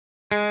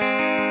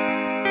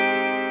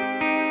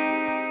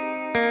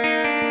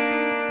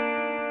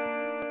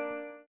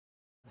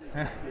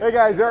Hey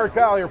guys, Eric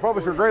Kyle here,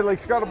 publisher of Great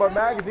Lakes Scuttlebutt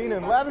Magazine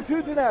and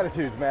Latitudes and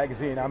Attitudes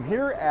Magazine. I'm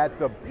here at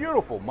the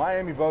beautiful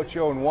Miami Boat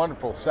Show in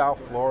wonderful South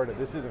Florida.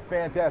 This is a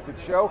fantastic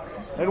show,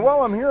 and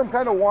while I'm here, I'm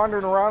kind of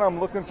wandering around. I'm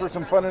looking for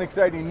some fun and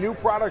exciting new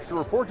products to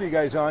report to you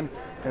guys on,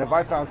 and if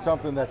I found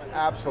something that's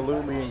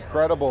absolutely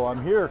incredible,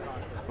 I'm here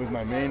with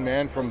my main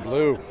man from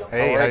BLU.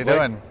 Hey, how you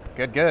doing?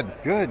 Good. Good,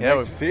 Yeah,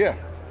 nice to see you.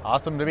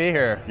 Awesome to be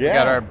here. Yeah. We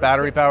got our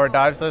battery-powered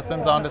dive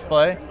systems on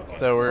display.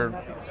 So we're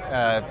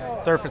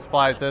surface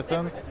fly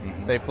systems.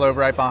 They float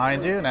right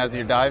behind you, and as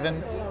you're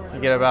diving, you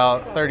get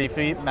about 30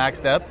 feet max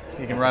depth.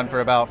 You can run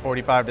for about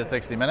 45 to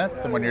 60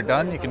 minutes, and when you're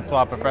done, you can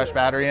swap a fresh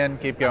battery in,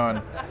 keep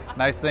going.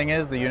 Nice thing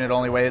is the unit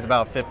only weighs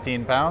about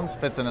 15 pounds,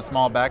 fits in a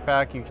small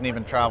backpack. You can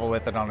even travel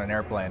with it on an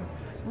airplane.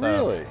 So,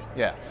 really?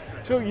 Yeah.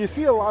 So you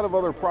see a lot of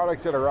other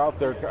products that are out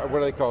there.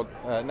 What are they called?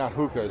 Not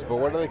hookahs, but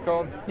what are they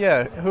called?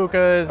 Yeah,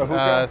 hookahs, A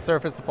hookah?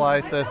 surface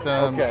supply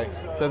systems. Okay.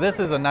 So this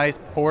is a nice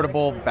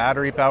portable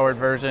battery-powered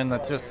version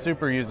that's just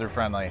super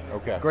user-friendly.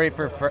 Okay. Great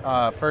for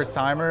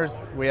first-timers.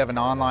 We have an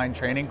online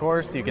training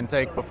course you can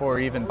take before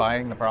even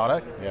buying the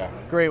product. Yeah.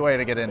 Great way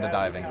to get into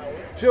diving.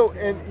 So,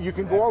 and you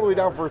can go all the way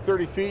down for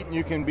 30 feet, and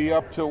you can be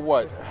up to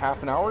what,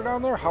 half an hour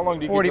down there? How long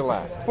do you get to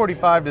last?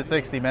 45 to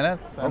 60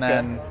 minutes, and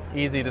then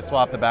easy to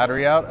swap the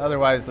battery out.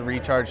 Otherwise, the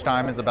recharge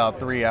time is about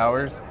 3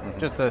 hours.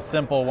 Just a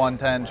simple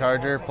 110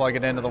 charger, plug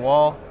it into the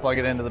wall, plug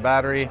it into the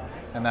battery,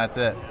 and that's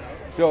it.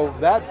 So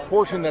that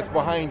portion that's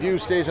behind you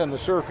stays on the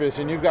surface,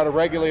 and you've got a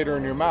regulator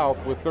in your mouth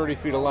with 30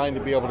 feet of line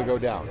to be able to go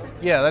down.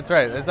 Yeah, that's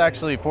right. There's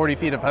actually 40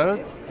 feet of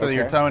hose, so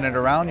you're towing it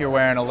around. You're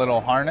wearing a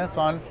little harness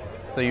on,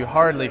 so you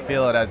hardly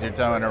feel it as you're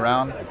towing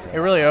around. It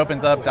really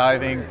opens up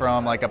diving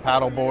from like a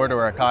paddle board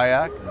or a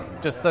kayak.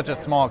 Just such a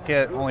small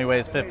kit, only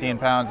weighs 15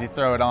 pounds. You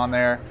throw it on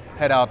there,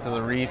 head out to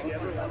the reef.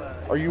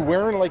 Are you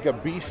wearing like a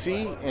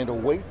BC and a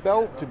weight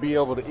belt to be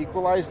able to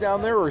equalize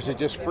down there, or is it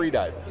just free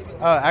diving?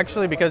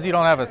 Actually, because you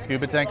don't have a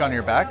scuba tank on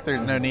your back,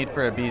 there's no need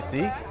for a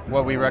BC.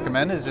 What we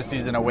recommend is just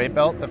using a weight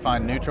belt to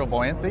find neutral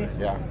buoyancy.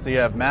 Yeah. So you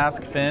have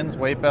mask, fins,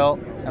 weight belt,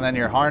 and then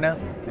your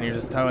harness, and you're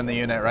just towing the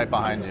unit right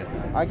behind you.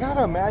 I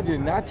gotta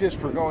imagine, not just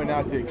for going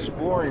out to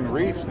exploring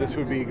reefs, this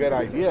would be a good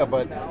idea,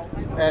 but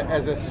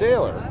as a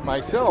sailor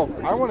myself,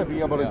 I want to be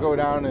able to go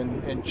down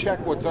and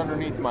check what's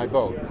underneath my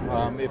boat.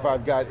 If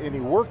I've got any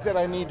work that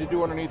I need to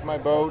do underneath my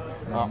boat,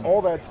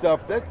 all that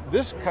stuff,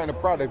 this kind of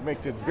product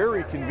makes it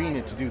very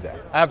convenient to do that.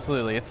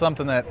 Absolutely. It's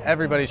something that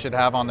everybody should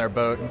have on their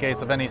boat in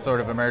case of any sort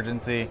of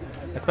emergency,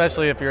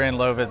 especially if you're in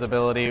low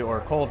visibility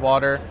or cold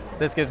water.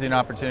 This gives you an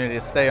opportunity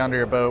to stay under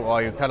your boat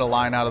while you cut a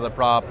line out of the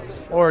prop,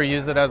 or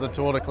use it as a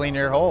tool to clean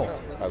your hull.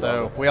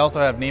 So we also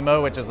have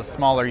Nemo, which is a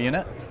smaller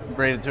unit,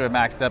 rated to a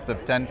max depth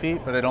of 10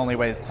 feet, but it only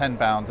weighs 10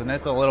 pounds, and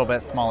it's a little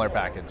bit smaller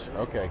package.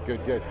 Okay,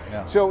 good.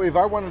 Yeah. So if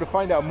I wanted to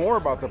find out more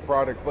about the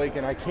product, Blake,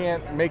 and I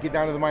can't make it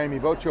down to the Miami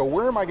Boat Show,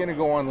 where am I going to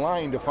go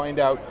online to find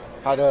out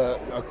how to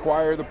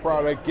acquire the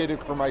product, get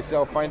it for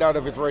myself, find out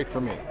if it's right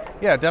for me?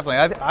 Yeah, definitely.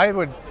 I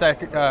would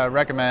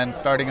recommend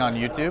starting on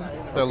YouTube.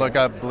 So look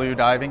up BLU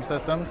Diving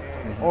Systems,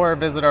 or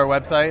visit our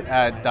website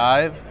at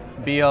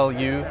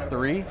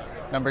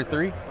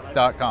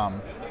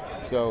BLU3.com.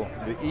 So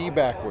the E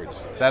backwards.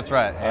 That's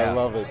right. I Yeah.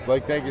 love it.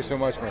 Blake, thank you so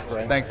much, my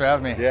friend. Thanks for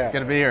having me. Yeah. Good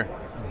to be here.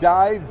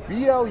 Dive,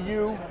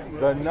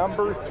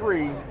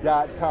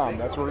 BLU3.com.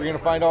 That's where you're going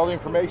to find all the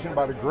information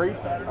about a great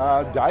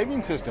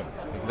diving system.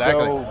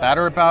 Exactly. So,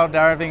 Battery-powered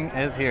diving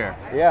is here.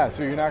 yeah,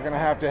 so you're not going to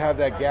have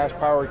that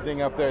gas-powered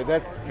thing up there.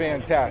 That's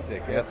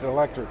fantastic. It's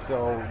electric,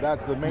 so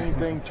that's the main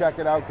thing. Check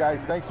it out,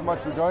 guys. Thanks so much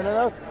for joining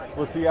us.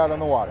 We'll see you out on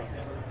the water.